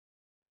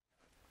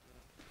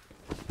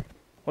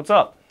What's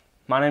up?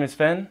 My name is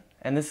Finn,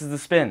 and this is The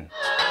Spin.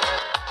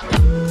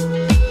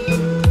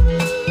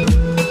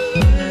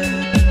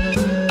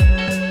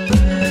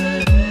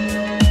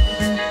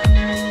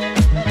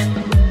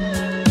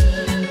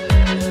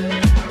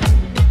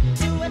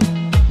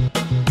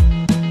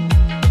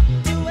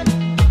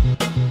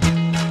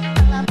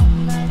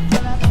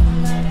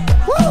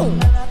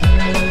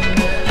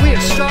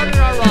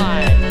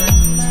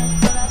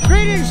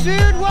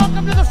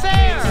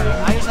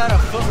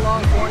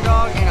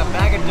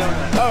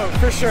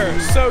 For sure,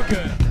 so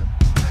good.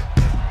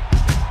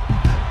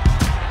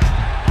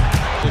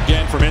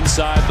 Again from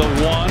inside the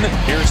one.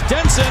 Here's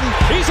Denson.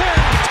 He's in.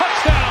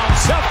 Touchdown,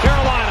 South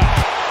Carolina.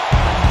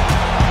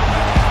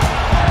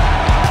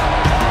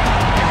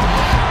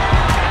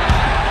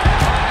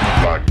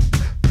 Block.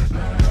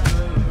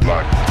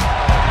 Block.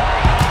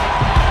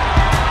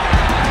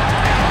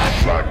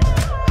 Block.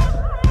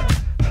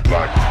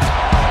 Block.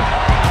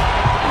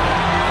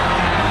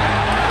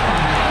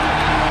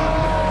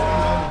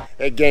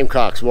 Hey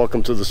Gamecocks,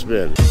 welcome to The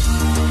Spin.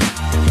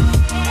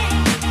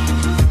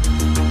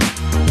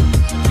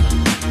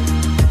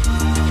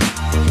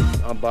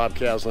 I'm Bob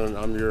Caslin,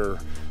 I'm your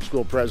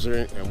school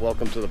president, and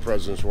welcome to the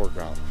President's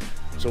Workout.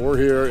 So we're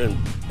here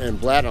in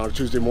Blatt on a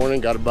Tuesday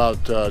morning, got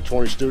about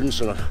 20 students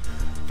and a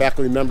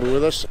faculty member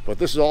with us, but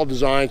this is all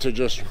designed to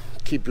just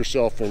keep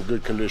yourself in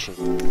good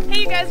condition.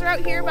 Hey, you guys are out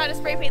here about to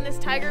spray paint this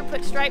tiger,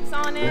 put stripes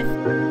on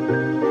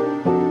it.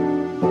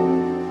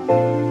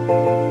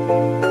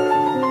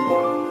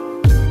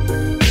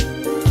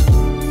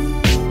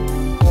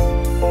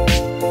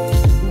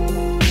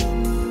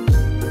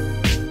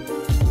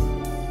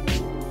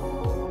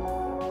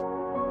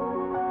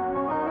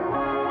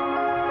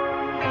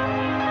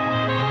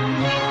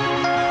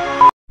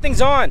 Thing's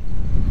on.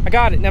 I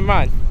got it, never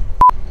mind.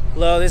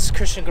 Hello, this is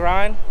Christian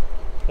Grind,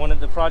 one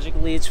of the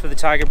project leads for the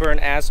Tiger Burn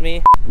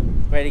ASME.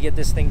 Ready to get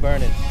this thing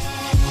burning.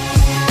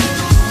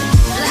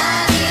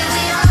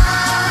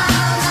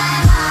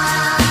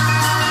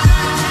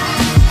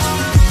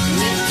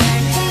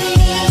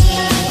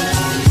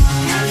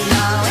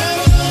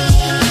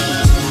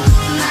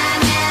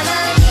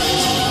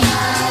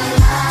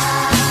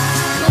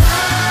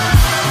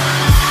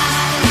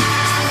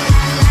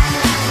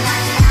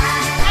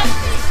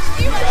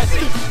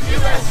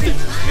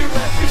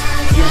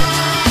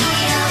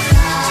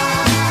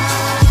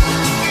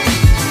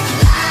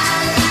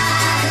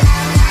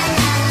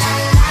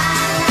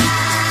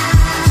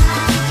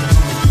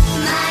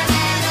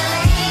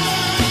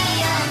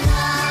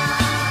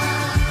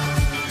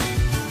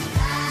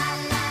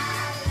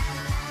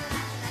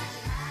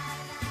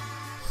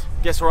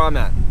 Guess where I'm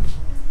at?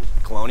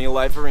 Colonial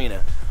Life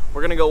Arena.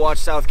 We're gonna go watch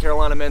South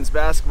Carolina men's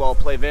basketball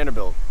play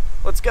Vanderbilt.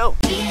 Let's go.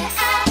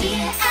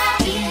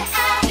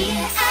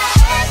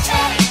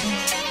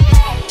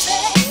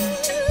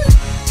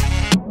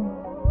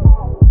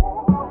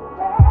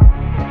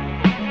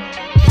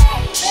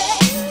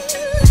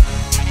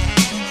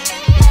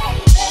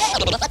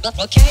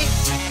 Okay.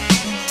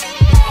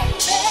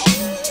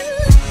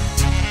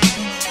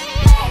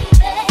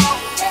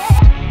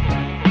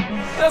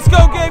 Let's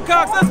go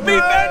Gamecocks, let's beat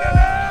Vanderbilt!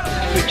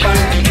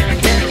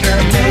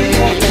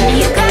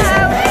 You go,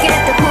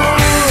 get the pool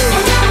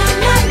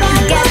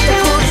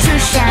to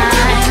shine.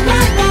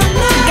 Get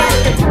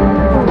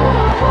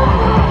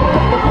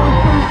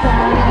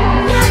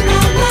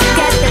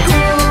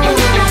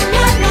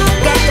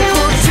the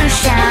pool to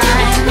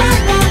shine.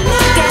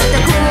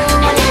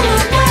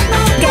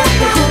 Get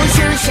the pool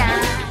to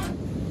shine.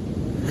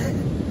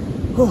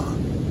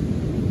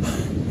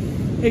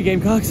 Hey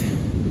Gamecocks,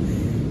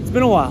 it's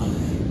been a while.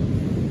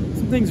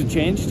 Some things have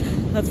changed,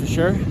 that's for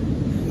sure,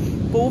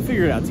 but we'll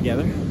figure it out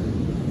together.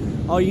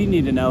 All you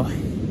need to know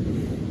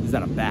is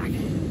that I'm back,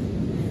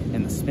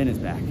 and the spin is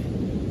back.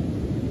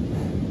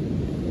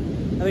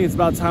 I think it's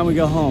about time we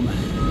go home.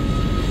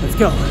 Let's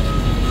go.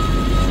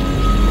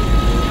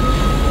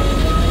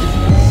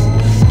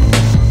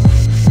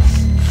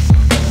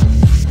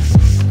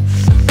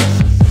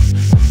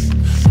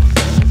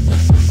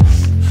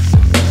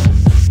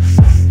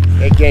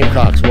 Hey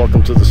Gamecocks,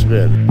 welcome to The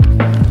Spin.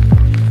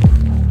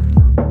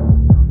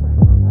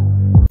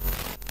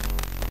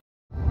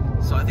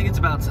 So I think it's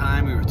about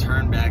time we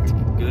return back to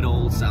good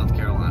old South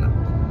Carolina.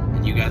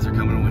 And you guys are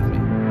coming with me.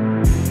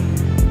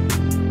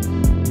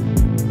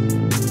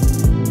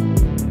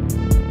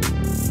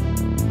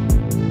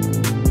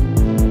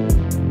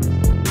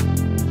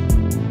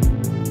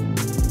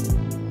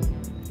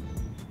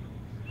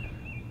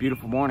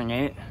 Beautiful morning,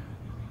 ain't it?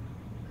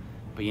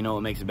 But you know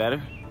what makes it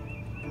better?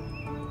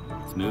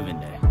 It's move-in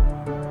day.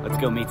 Let's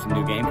go meet some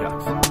new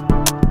Gamecocks.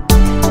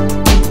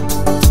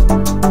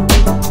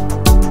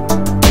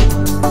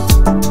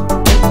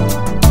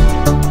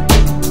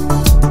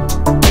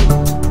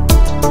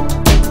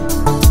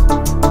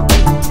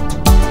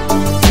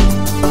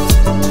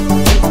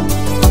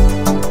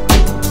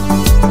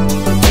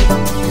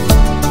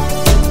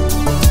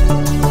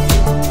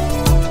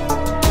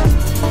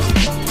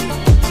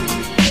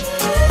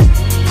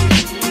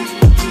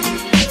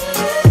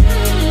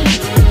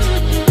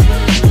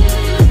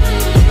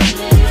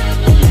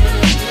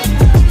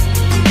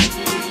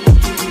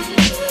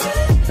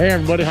 Hey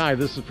everybody, hi,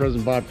 this is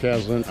President Bob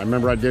Caslin. I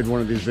remember I did one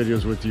of these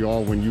videos with you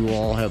all when you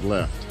all had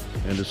left,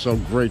 and it's so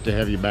great to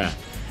have you back.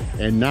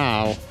 And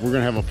now we're going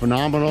to have a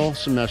phenomenal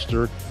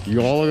semester. You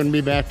all are going to be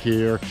back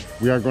here.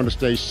 We are going to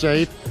stay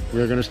safe.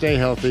 We are going to stay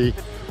healthy.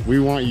 We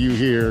want you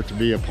here to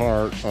be a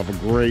part of a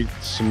great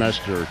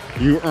semester.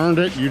 You earned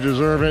it. You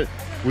deserve it.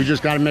 We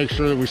just got to make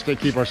sure that we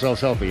keep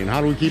ourselves healthy. And how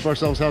do we keep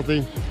ourselves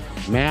healthy?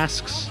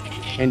 Masks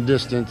and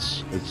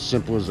distance. It's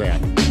simple as that.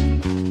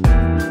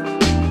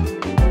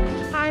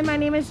 Hi, my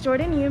name is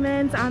Jordan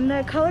Humans. I'm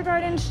the color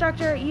guard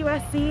instructor at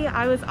UofSC.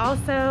 I was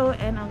also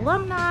an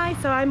alumni,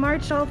 so I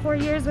marched all 4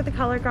 years with the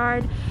color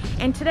guard.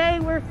 And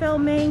today we're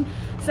filming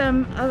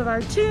some of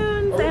our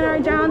tunes and our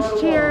Downs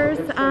cheers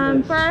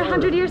for our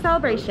 100-year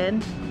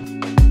celebration.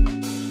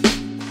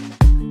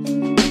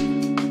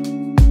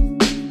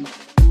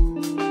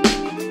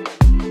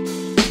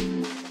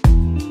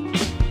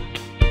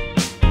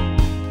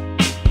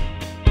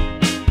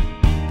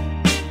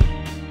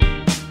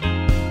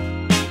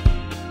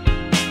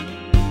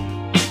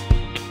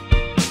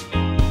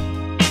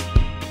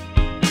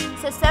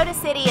 Soda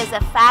City is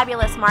a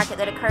fabulous market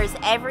that occurs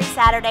every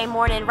Saturday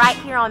morning right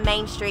here on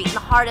Main Street in the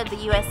heart of the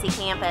UofSC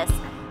campus.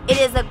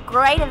 It is a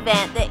great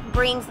event that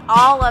brings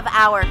all of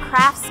our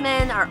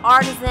craftsmen, our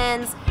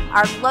artisans,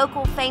 our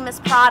local famous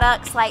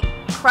products like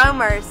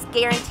Cromer's,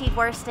 guaranteed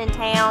worst in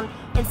town,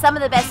 and some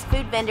of the best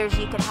food vendors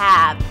you could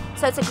have.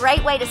 So it's a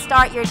great way to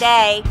start your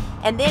day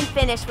and then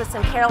finish with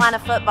some Carolina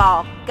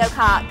football. Go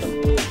Cox!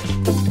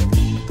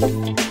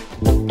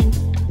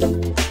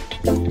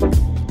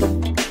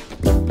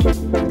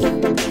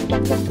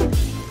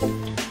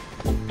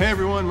 Hey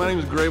everyone, my name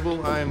is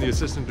Grable. I am the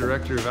Assistant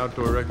Director of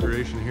Outdoor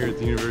Recreation here at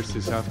the University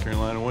of South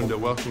Carolina. I wanted to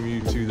welcome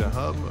you to the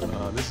Hub.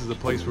 This is the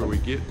place where we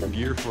get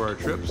gear for our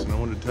trips, and I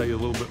wanted to tell you a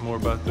little bit more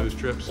about those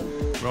trips.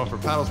 We offer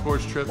paddle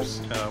sports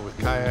trips with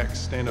kayaks,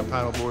 stand-up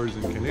paddle boards,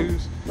 and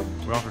canoes.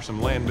 We offer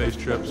some land-based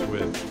trips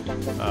with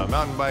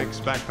mountain bikes,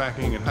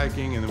 backpacking, and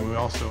hiking, and then we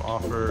also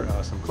offer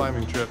some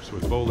climbing trips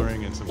with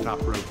bouldering and some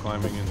top rope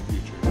climbing in the future.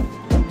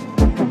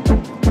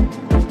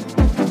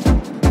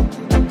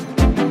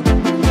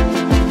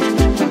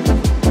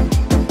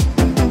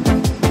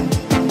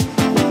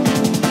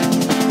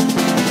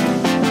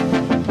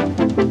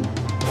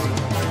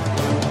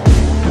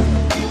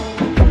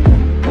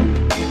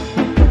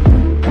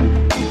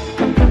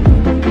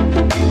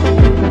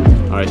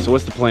 So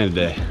what's the plan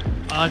today?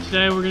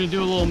 Today we're going to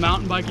do a little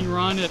mountain biking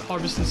run at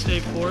Harbison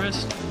State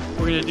Forest.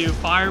 We're going to do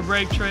Fire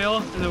Break Trail,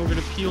 and then we're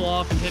going to peel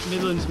off and hit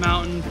Midlands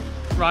Mountain,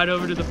 ride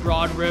over to the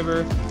Broad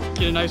River,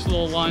 get a nice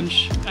little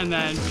lunch, and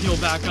then peel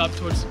back up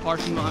towards the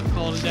parking lot and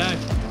call it a day.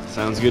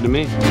 Sounds good to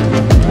me.